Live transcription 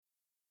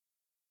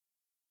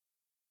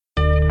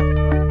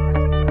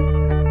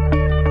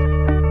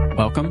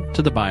Welcome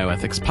to the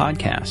Bioethics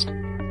Podcast,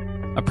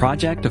 a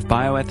project of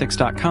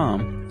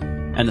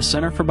bioethics.com and the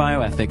Center for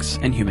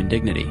Bioethics and Human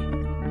Dignity.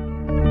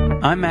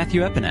 I'm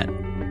Matthew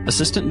Epinet,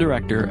 Assistant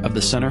Director of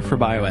the Center for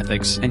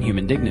Bioethics and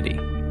Human Dignity.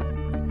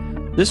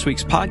 This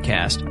week's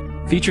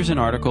podcast features an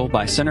article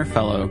by Center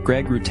Fellow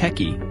Greg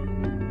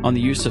Rutecki on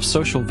the use of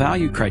social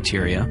value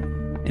criteria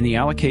in the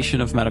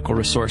allocation of medical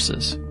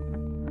resources.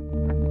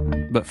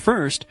 But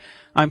first,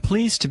 I'm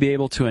pleased to be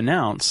able to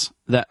announce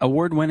that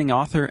award-winning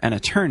author and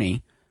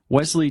attorney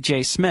Wesley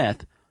J.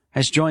 Smith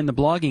has joined the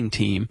blogging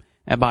team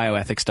at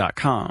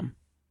bioethics.com.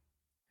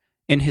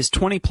 In his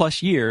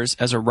 20-plus years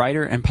as a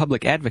writer and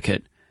public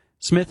advocate,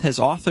 Smith has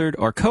authored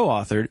or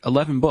co-authored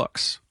 11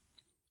 books.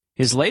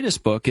 His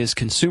latest book is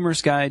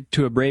Consumer's Guide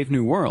to a Brave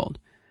New World,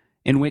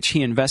 in which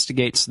he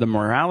investigates the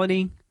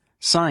morality,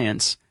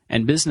 science,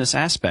 and business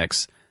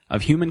aspects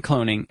of human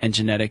cloning and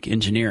genetic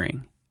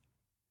engineering.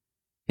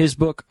 His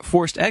book,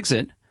 Forced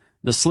Exit,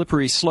 The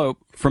Slippery Slope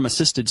from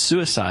Assisted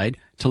Suicide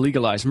to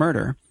Legalize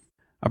Murder,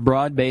 a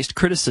broad-based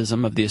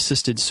criticism of the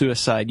assisted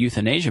suicide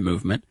euthanasia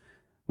movement,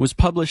 was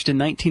published in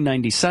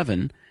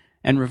 1997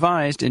 and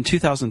revised in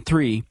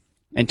 2003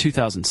 and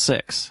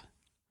 2006.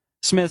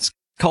 Smith's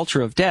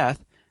Culture of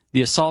Death,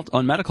 The Assault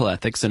on Medical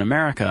Ethics in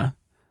America,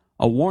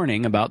 a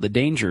warning about the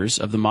dangers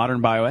of the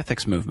modern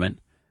bioethics movement,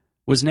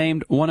 was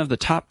named one of the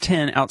top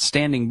 10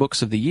 outstanding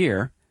books of the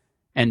year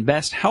and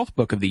Best Health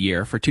Book of the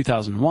Year for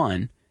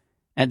 2001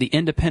 at the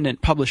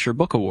Independent Publisher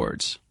Book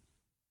Awards.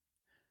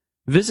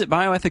 Visit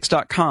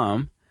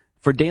bioethics.com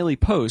for daily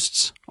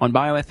posts on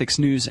bioethics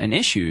news and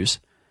issues,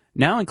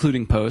 now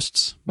including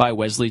posts by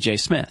Wesley J.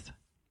 Smith.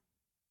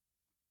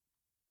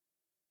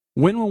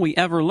 When Will We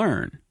Ever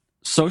Learn?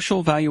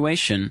 Social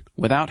Valuation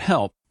Without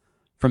Help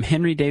from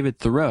Henry David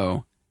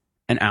Thoreau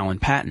and Alan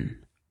Paton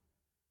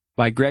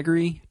by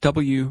Gregory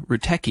W.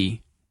 Rutecki,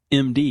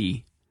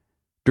 M.D.,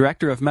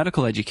 Director of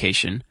Medical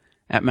Education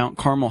at Mount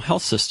Carmel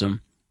Health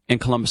System in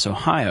Columbus,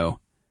 Ohio,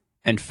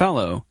 and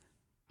Fellow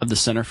of the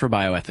Center for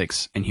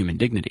Bioethics and Human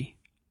Dignity.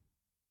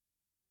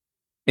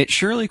 It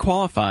surely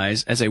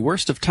qualifies as a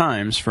worst of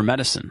times for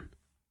medicine.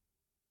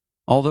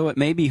 Although it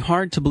may be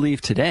hard to believe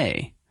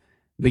today,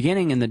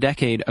 beginning in the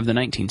decade of the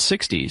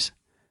 1960s,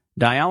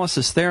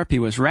 dialysis therapy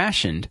was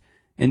rationed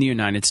in the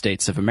United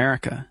States of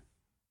America.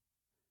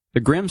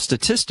 The grim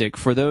statistic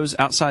for those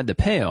outside the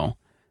pale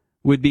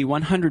would be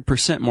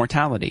 100%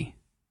 mortality.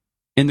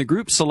 In the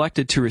group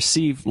selected to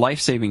receive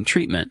life-saving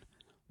treatment,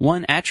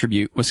 one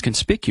attribute was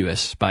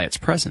conspicuous by its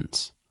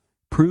presence: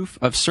 proof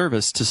of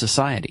service to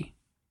society.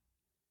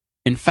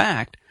 In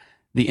fact,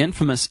 the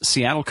infamous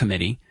Seattle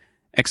Committee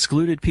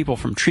excluded people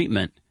from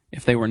treatment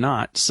if they were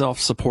not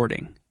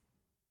self-supporting.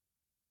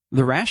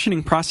 The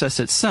rationing process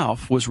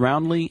itself was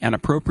roundly and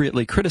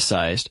appropriately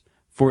criticized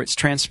for its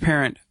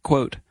transparent,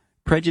 quote,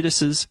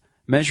 prejudices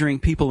measuring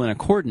people in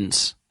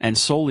accordance and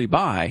solely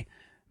by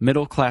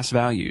middle-class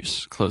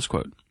values, close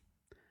quote.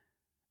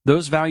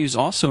 Those values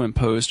also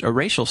imposed a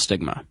racial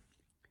stigma,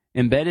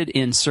 embedded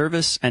in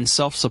service and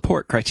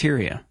self-support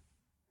criteria.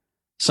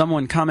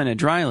 Someone commented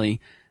dryly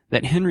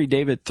that Henry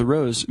David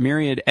Thoreau's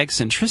myriad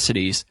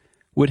eccentricities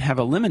would have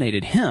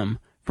eliminated him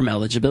from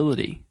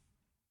eligibility.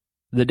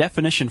 The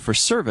definition for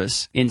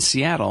service in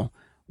Seattle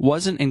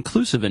wasn't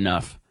inclusive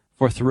enough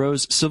for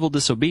Thoreau's civil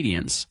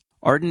disobedience,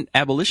 ardent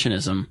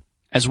abolitionism,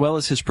 as well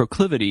as his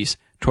proclivities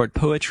toward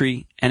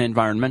poetry and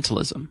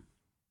environmentalism.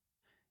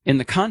 In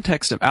the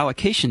context of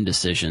allocation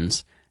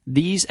decisions,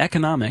 these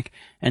economic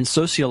and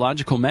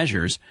sociological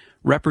measures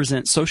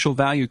represent social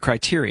value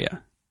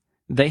criteria.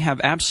 They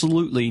have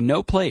absolutely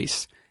no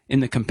place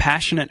in the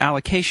compassionate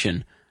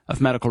allocation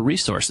of medical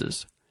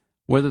resources,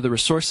 whether the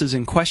resources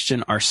in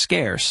question are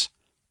scarce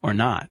or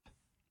not.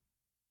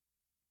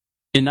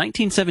 In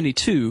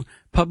 1972,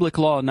 Public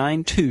Law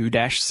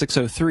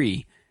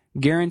 92-603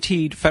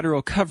 guaranteed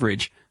federal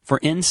coverage for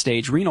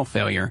end-stage renal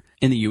failure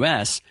in the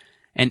U.S.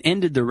 and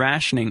ended the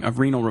rationing of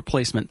renal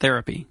replacement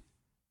therapy.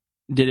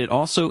 Did it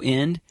also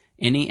end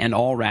any and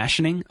all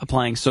rationing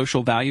applying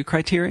social value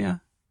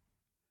criteria?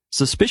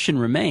 Suspicion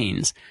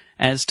remains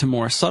as to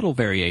more subtle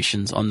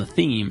variations on the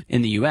theme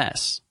in the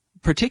U.S.,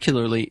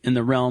 particularly in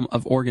the realm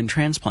of organ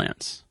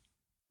transplants.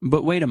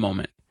 But wait a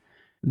moment.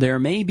 There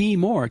may be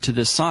more to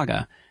this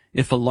saga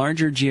if a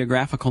larger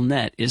geographical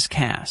net is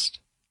cast.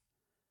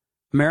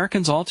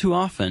 Americans all too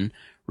often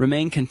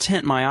remain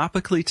content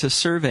myopically to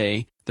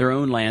survey their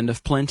own land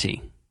of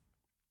plenty.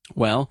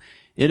 Well,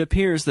 it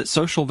appears that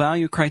social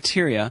value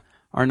criteria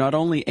are not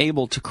only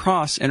able to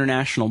cross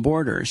international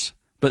borders,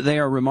 but they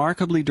are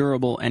remarkably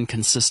durable and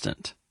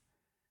consistent.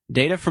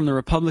 Data from the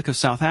Republic of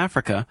South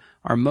Africa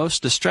are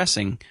most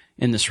distressing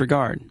in this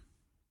regard.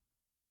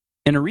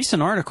 In a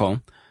recent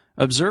article,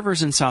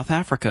 observers in South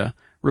Africa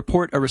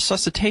report a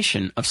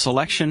resuscitation of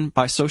selection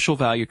by social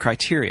value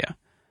criteria,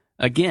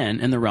 again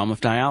in the realm of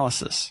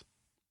dialysis.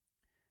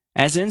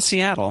 As in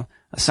Seattle,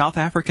 a South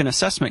African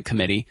assessment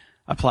committee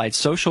applied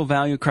social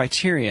value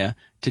criteria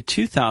to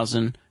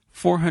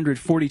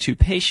 2,442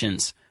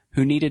 patients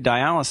who needed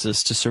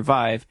dialysis to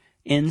survive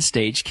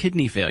end-stage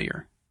kidney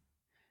failure.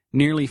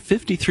 nearly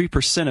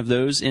 53% of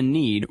those in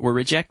need were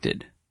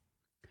rejected.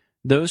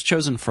 Those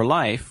chosen for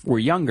life were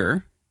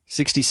younger.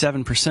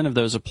 67% of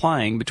those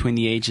applying between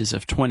the ages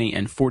of 20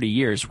 and 40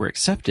 years were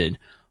accepted.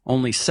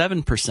 Only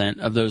 7%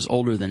 of those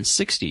older than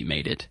 60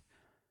 made it.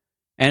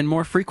 And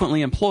more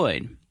frequently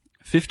employed.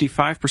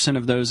 55%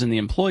 of those in the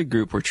employed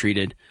group were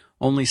treated.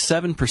 Only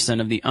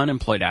 7% of the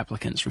unemployed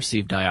applicants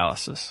received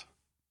dialysis.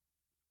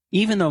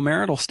 Even though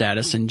marital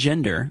status and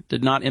gender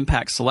did not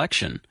impact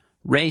selection,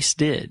 race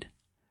did.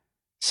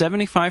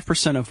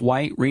 75% of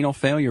white renal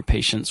failure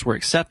patients were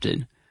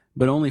accepted,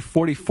 but only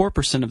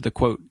 44% of the,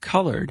 quote,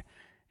 colored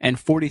and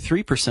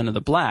 43% of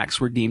the blacks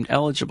were deemed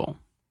eligible.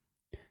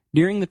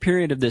 During the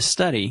period of this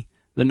study,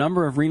 the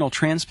number of renal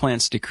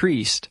transplants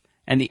decreased,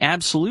 and the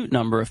absolute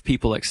number of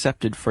people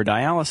accepted for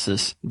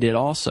dialysis did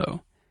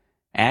also,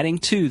 adding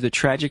to the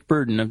tragic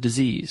burden of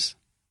disease.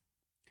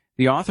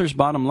 The author's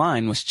bottom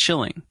line was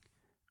chilling.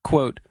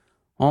 Quote,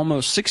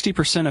 almost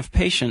 60% of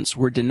patients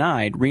were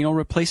denied renal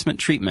replacement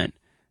treatment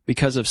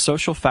because of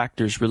social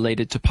factors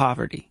related to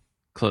poverty.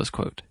 Close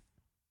quote.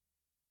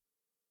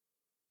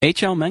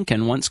 H.L.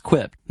 Mencken once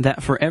quipped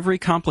that for every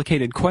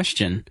complicated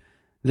question,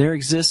 there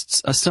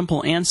exists a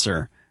simple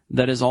answer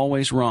that is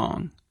always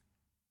wrong.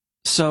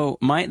 So,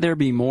 might there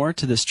be more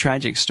to this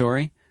tragic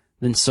story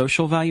than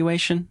social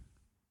valuation?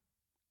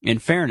 In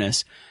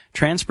fairness,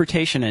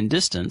 transportation and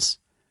distance,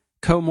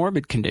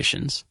 comorbid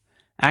conditions,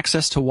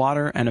 access to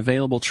water and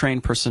available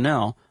trained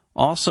personnel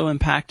also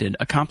impacted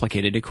a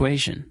complicated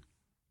equation.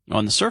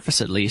 On the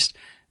surface, at least,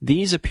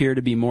 these appear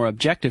to be more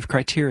objective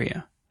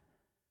criteria.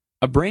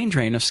 A brain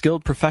drain of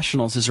skilled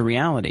professionals is a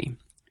reality,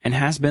 and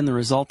has been the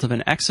result of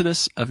an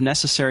exodus of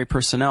necessary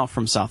personnel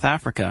from South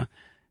Africa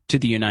to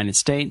the United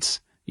States,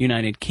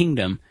 United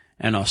Kingdom,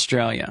 and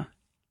Australia.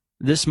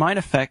 This might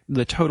affect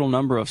the total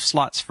number of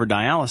slots for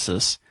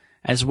dialysis,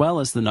 as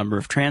well as the number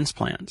of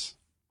transplants.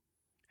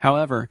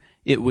 However,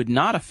 it would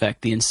not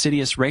affect the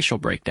insidious racial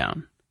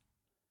breakdown.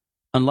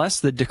 Unless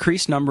the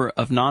decreased number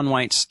of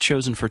non-whites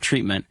chosen for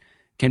treatment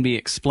can be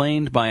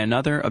explained by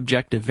another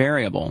objective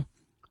variable,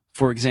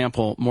 for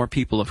example, more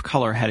people of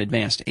color had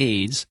advanced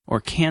AIDS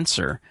or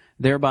cancer,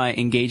 thereby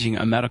engaging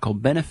a medical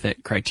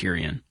benefit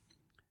criterion,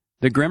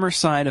 the grimmer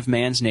side of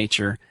man's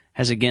nature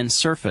has again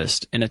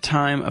surfaced in a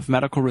time of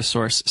medical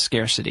resource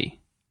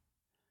scarcity.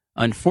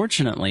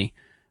 Unfortunately,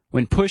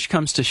 when push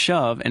comes to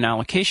shove in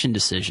allocation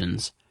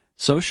decisions,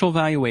 social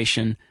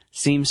valuation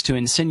seems to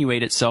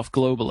insinuate itself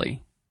globally,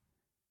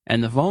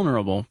 and the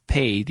vulnerable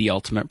pay the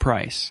ultimate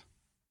price.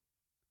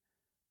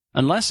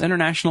 Unless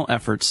international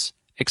efforts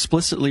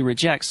explicitly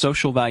reject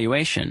social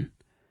valuation,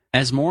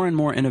 as more and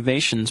more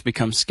innovations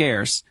become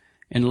scarce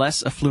in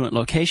less affluent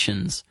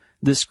locations,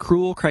 this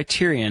cruel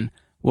criterion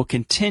will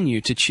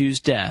continue to choose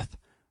death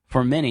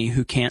for many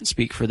who can't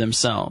speak for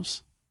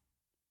themselves.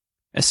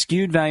 A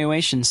skewed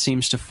valuation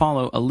seems to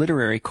follow a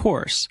literary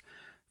course,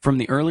 from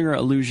the earlier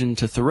allusion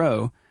to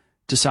Thoreau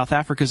to South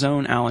Africa's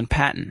own Alan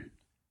Paton.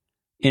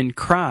 In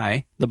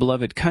Cry, the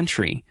Beloved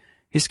Country,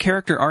 his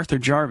character Arthur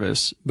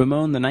Jarvis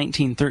bemoaned the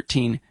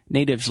 1913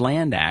 Natives'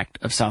 Land Act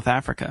of South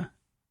Africa.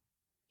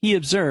 He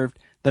observed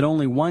that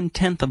only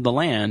 1/10 of the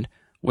land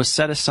was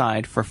set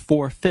aside for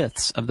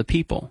 4/5 of the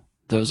people,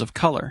 those of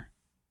color.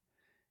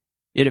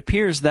 It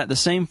appears that the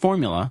same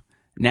formula,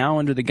 now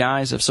under the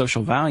guise of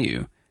social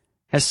value,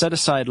 has set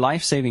aside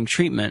life-saving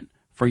treatment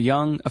for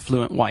young,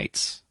 affluent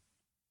whites.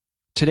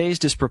 Today's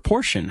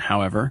disproportion,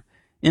 however,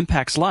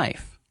 impacts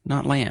life,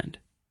 not land.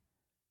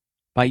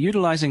 By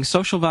utilizing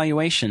social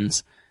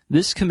valuations,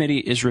 this committee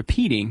is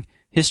repeating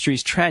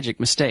history's tragic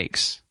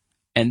mistakes,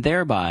 and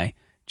thereby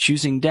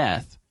choosing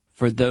death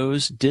for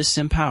those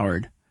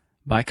disempowered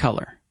by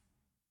color.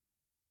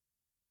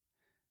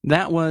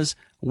 That was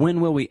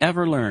When Will We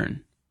Ever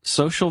Learn?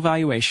 Social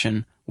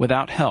Valuation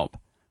Without Help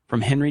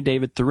from Henry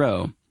David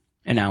Thoreau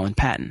and Alan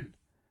Paton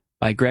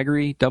by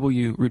Gregory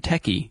W.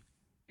 Rutecki,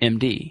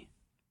 M.D.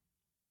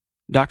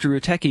 Dr.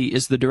 Rutecki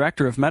is the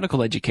Director of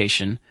Medical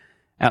Education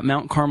at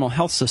Mount Carmel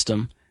Health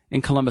System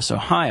in Columbus,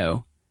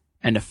 Ohio,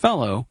 and a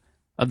Fellow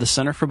of the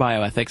Center for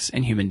Bioethics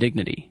and Human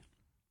Dignity.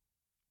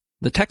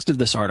 The text of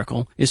this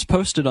article is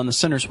posted on the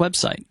Center's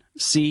website,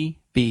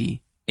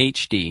 cbhd.org.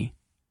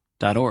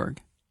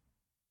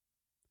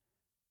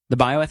 The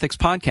Bioethics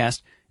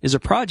Podcast is a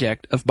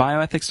project of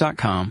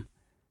bioethics.com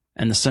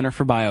and the Center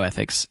for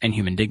Bioethics and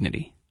Human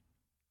Dignity.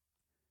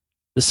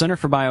 The Center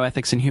for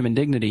Bioethics and Human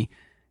Dignity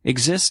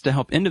exists to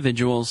help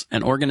individuals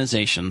and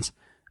organizations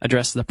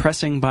address the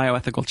pressing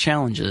bioethical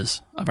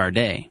challenges of our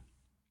day.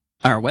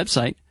 Our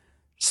website,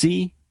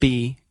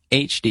 cbhd.org,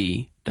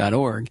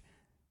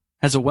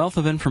 has a wealth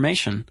of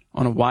information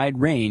on a wide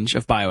range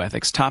of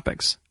bioethics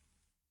topics.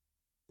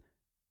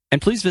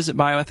 And please visit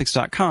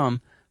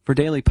bioethics.com for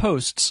daily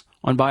posts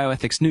on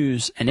bioethics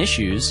news and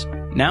issues,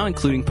 now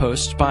including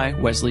posts by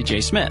Wesley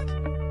J. Smith.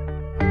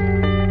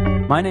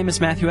 My name is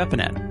Matthew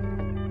Epinette.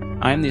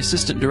 I am the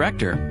Assistant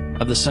Director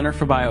of the Center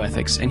for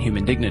Bioethics and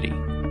Human Dignity.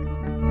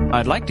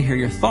 I'd like to hear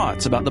your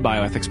thoughts about the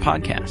Bioethics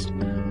Podcast.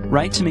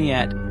 Write to me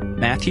at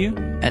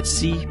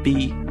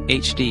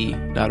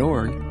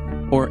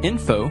matthew@cbhd.org or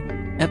info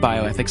at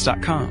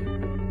bioethics.com.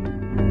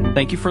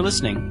 Thank you for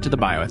listening to the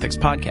Bioethics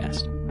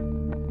Podcast.